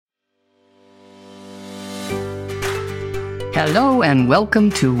Hello and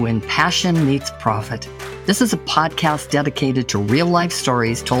welcome to When Passion Meets Profit. This is a podcast dedicated to real-life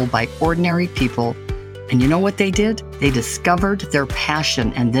stories told by ordinary people. And you know what they did? They discovered their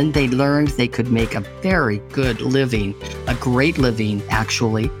passion, and then they learned they could make a very good living, a great living,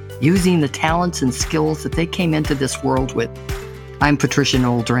 actually, using the talents and skills that they came into this world with. I'm Patricia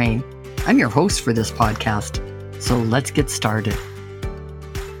Noel-Drain. I'm your host for this podcast. So let's get started.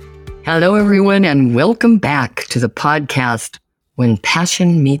 Hello, everyone, and welcome back to the podcast, When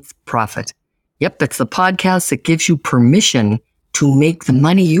Passion Meets Profit. Yep, it's the podcast that gives you permission to make the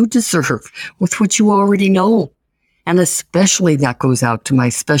money you deserve with what you already know. And especially that goes out to my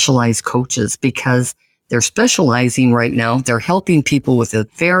specialized coaches because they're specializing right now. They're helping people with the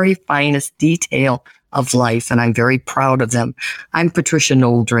very finest detail of life, and I'm very proud of them. I'm Patricia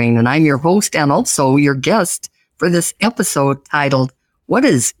Noel-Drain, and I'm your host and also your guest for this episode titled, What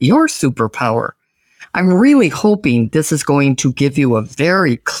is Your Superpower? I'm really hoping this is going to give you a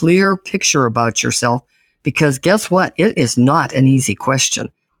very clear picture about yourself because guess what? It is not an easy question.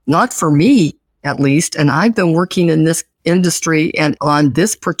 Not for me, at least. And I've been working in this industry and on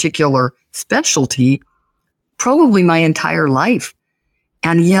this particular specialty probably my entire life.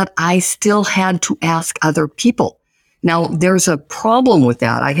 And yet I still had to ask other people. Now, there's a problem with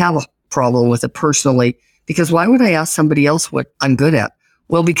that. I have a problem with it personally because why would I ask somebody else what I'm good at?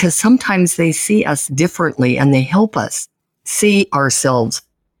 Well, because sometimes they see us differently and they help us see ourselves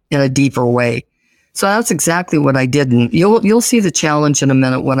in a deeper way. So that's exactly what I did. And you'll see the challenge in a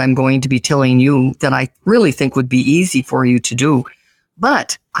minute, what I'm going to be telling you that I really think would be easy for you to do.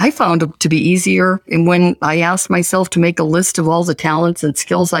 But I found it to be easier when I asked myself to make a list of all the talents and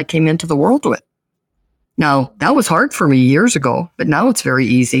skills I came into the world with. Now, that was hard for me years ago, but now it's very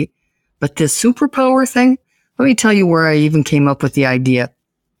easy. But this superpower thing, let me tell you where I even came up with the idea.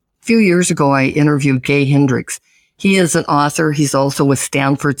 A few years ago, I interviewed Gay Hendricks. He is an author. He's also a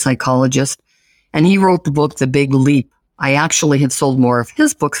Stanford psychologist, and he wrote the book, The Big Leap. I actually have sold more of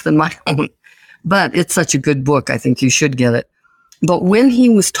his books than my own, but it's such a good book. I think you should get it. But when he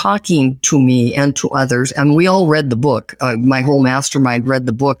was talking to me and to others, and we all read the book, my whole mastermind read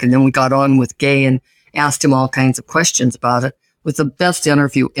the book, and then we got on with Gay and asked him all kinds of questions about it. It was the best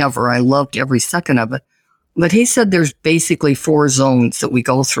interview ever. I loved every second of it. But he said there's basically 4 zones that we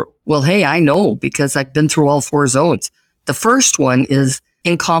go through. Well, hey, I know because I've been through all 4 zones. The first one is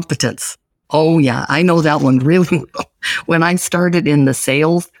incompetence. Oh, yeah, I know that one really well. When I started in the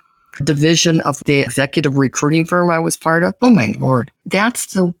sales division of the executive recruiting firm I was part of, oh, my Lord, that's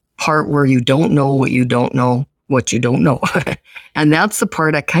the part where you don't know what you don't know, what you don't know. And that's the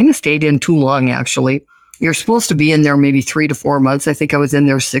part I kind of stayed in too long, actually. You're supposed to be in there maybe 3 to 4 months. I think I was in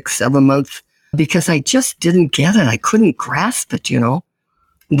there 6, 7 months. Because I just didn't get it. I couldn't grasp it,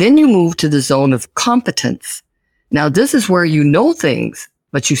 Then you move to the zone of competence. Now, this is where you know things,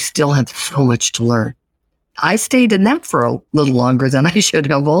 but you still have so much to learn. I stayed in that for a little longer than I should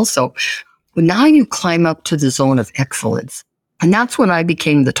have also. But now you climb up to the zone of excellence. And that's when I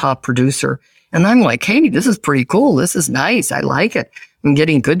became the top producer. And I'm like, hey, this is pretty cool. This is nice. I like it. I'm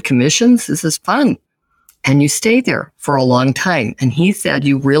getting good commissions. This is fun. And you stay there for a long time. And he said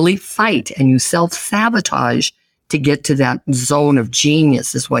you really fight and you self-sabotage to get to that zone of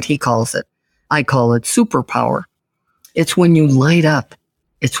genius is what he calls it. I call it superpower. It's when you light up.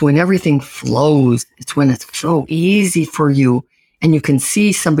 It's when everything flows. It's when it's so easy for you and you can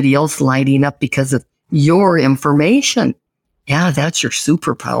see somebody else lighting up because of your information. Yeah, that's your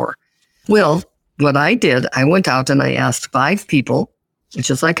superpower. Well, what I did, I went out and I asked 5 people,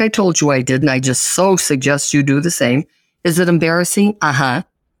 just like I told you I did, and I just so suggest you do the same. Is it embarrassing?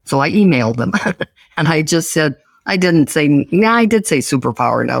 So I emailed them, and I just said, I did say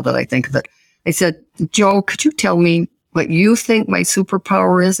superpower now that I think of it. I said, Joe, could you tell me what you think my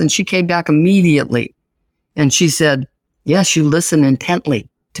superpower is? And she came back immediately, and she said, yes, you listen intently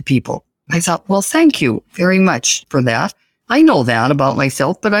to people. I thought, well, thank you very much for that. I know that about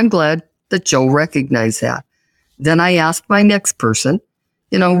myself, but I'm glad that Joe recognized that. Then I asked my next person,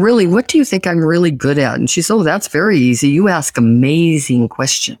 really, what do you think I'm really good at? And she said, oh, that's very easy. You ask amazing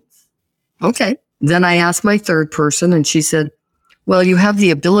questions. Okay. Then I asked my third person and she said, well, you have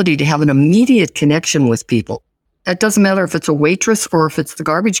the ability to have an immediate connection with people. It doesn't matter if it's a waitress or if it's the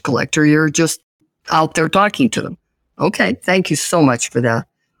garbage collector. You're just out there talking to them. Okay. Thank you so much for that.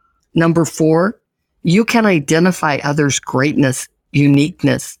 Number 4, you can identify others' greatness,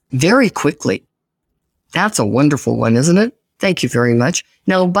 uniqueness very quickly. That's a wonderful one, isn't it? Thank you very much.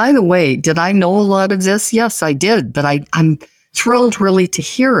 Now, by the way, did I know a lot of this? Yes, I did, but I'm thrilled really to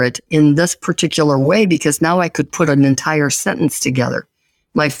hear it in this particular way because now I could put an entire sentence together.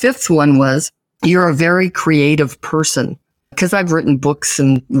 My 5th one was, you're a very creative person. because I've written books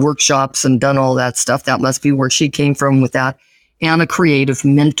and workshops and done all that stuff. That must be where she came from with that. And a creative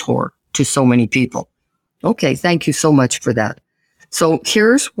mentor to so many people. Okay, thank you so much for that. So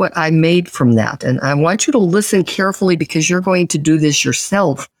here's what I made from that. And I want you to listen carefully because you're going to do this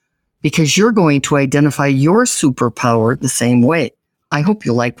yourself, because you're going to identify your superpower the same way. I hope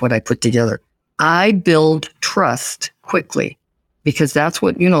you like what I put together. I build trust quickly because that's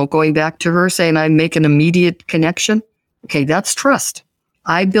what, going back to her saying I make an immediate connection. Okay, that's trust.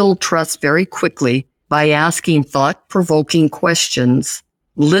 I build trust very quickly by asking thought-provoking questions,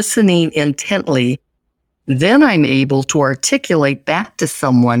 listening intently. Then I'm able to articulate back to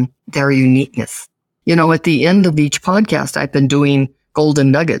someone their uniqueness. At the end of each podcast, I've been doing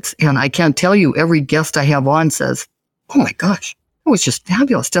golden nuggets, and I can't tell you, every guest I have on says, "Oh my gosh, it was just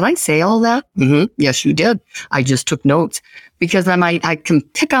fabulous. Did I say all that?" Mm-hmm. Yes, you did. I just took notes because I can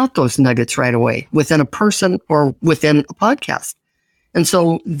pick out those nuggets right away within a person or within a podcast. And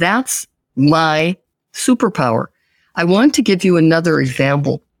so that's my superpower. I want to give you another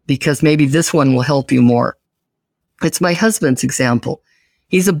example because maybe this one will help you more. It's my husband's example.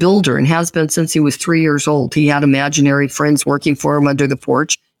 He's a builder and has been since he was 3 years old. He had imaginary friends working for him under the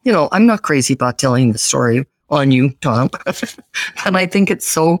porch. I'm not crazy about telling the story on you, Tom. And I think it's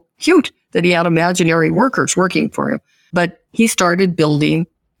so cute that he had imaginary workers working for him. But he started building,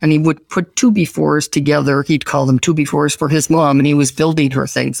 and he would put 2x4s together. He'd call them 2x4s for his mom, and he was building her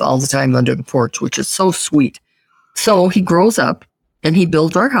things all the time under the porch, which is so sweet. So he grows up, and he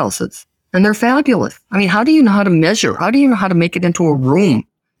builds our houses, and they're fabulous. I mean, how do you know how to measure? How do you know how to make it into a room?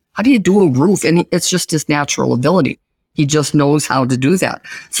 How do you do a roof? And it's just his natural ability. He just knows how to do that.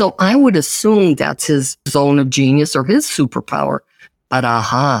 So I would assume that's his zone of genius or his superpower. But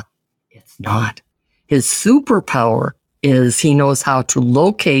it's not. His superpower is he knows how to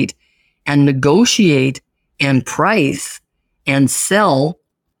locate and negotiate and price and sell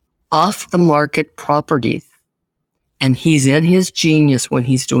off-the-market properties. And he's in his genius when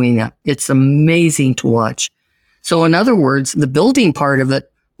he's doing that. It's amazing to watch. So in other words, the building part of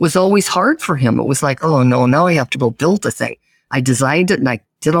it was always hard for him. It was like, oh no, now I have to go build the thing. I designed it and I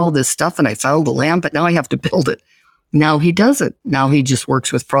did all this stuff and I found the land, but now I have to build it. Now he doesn't. Now he just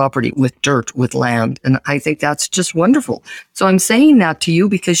works with property, with dirt, with land. And I think that's just wonderful. So I'm saying that to you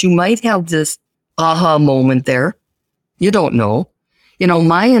because you might have this aha moment there. You don't know.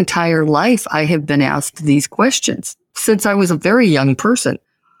 My entire life, I have been asked these questions since I was a very young person.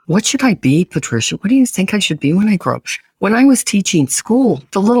 What should I be, Patricia? What do you think I should be when I grow up? When I was teaching school,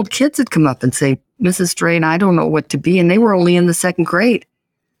 the little kids would come up and say, Mrs. Drain, I don't know what to be. And they were only in the 2nd grade.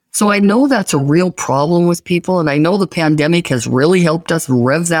 So I know that's a real problem with people. And I know the pandemic has really helped us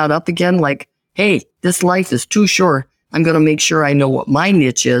rev that up again. Like, hey, this life is too short. I'm going to make sure I know what my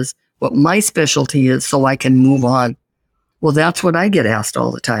niche is, what my specialty is, so I can move on. Well, that's what I get asked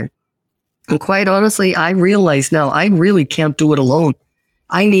all the time. And quite honestly, I realize now I really can't do it alone.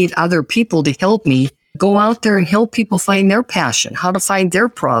 I need other people to help me go out there and help people find their passion, how to find their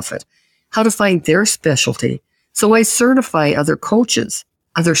profit, how to find their specialty. So I certify other coaches,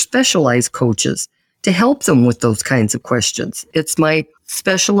 other specialized coaches to help them with those kinds of questions. It's my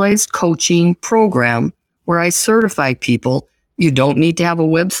specialized coaching program where I certify people. You don't need to have a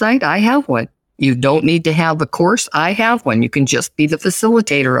website. I have one. You don't need to have a course. I have one. You can just be the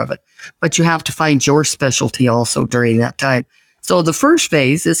facilitator of it, but you have to find your specialty also during that time. So the first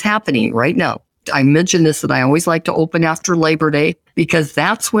phase is happening right now. I mentioned this, that I always like to open after Labor Day because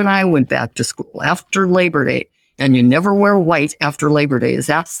that's when I went back to school, after Labor Day. And you never wear white after Labor Day. Is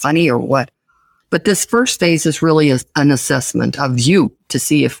that funny or what? But this first phase is really an assessment of you to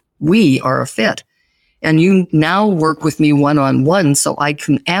see if we are a fit. And you now work with me one-on-one so I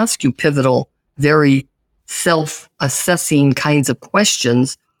can ask you pivotal, very self-assessing kinds of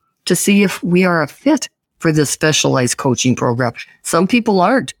questions to see if we are a fit for this specialized coaching program. Some people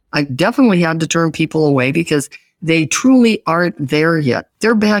aren't. I definitely had to turn people away because they truly aren't there yet.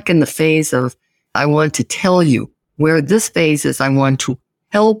 They're back in the phase of, I want to tell you where this phase is. I want to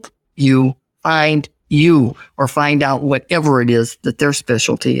help you find you or find out whatever it is that their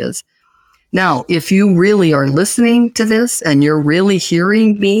specialty is. Now, if you really are listening to this and you're really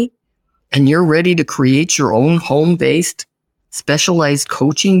hearing me and you're ready to create your own home-based specialized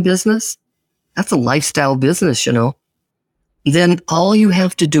coaching business, that's a lifestyle business, then all you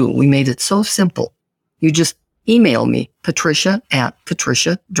have to do, we made it so simple. You just email me,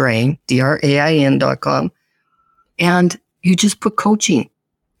 patricia@patriciadrain, DRAIN.com, and you just put coaching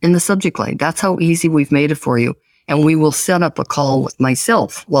in the subject line. That's how easy we've made it for you. And we will set up a call with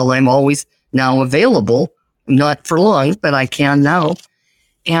myself. Well, I'm always now available, not for long, but I can now.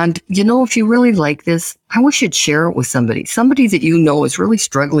 And, if you really like this, I wish you'd share it with somebody that you know is really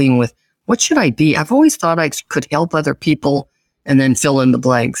struggling with, what should I be? I've always thought I could help other people, and then fill in the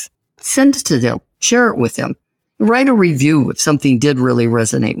blanks. Send it to them. Share it with them. Write a review if something did really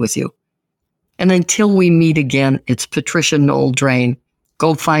resonate with you. And until we meet again, it's Patricia Noel Drain.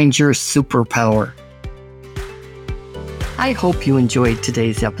 Go find your superpower. I hope you enjoyed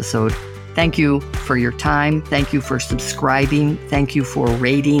today's episode. Thank you for your time. Thank you for subscribing. Thank you for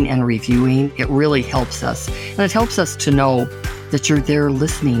rating and reviewing. It really helps us. And it helps us to know that you're there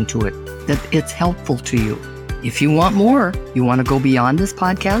listening to it, that it's helpful to you. If you want more, you want to go beyond this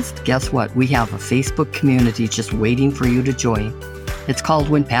podcast, guess what? We have a Facebook community just waiting for you to join. It's called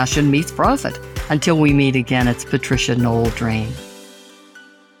When Passion Meets Profit. Until we meet again, it's Patricia Noel Drain.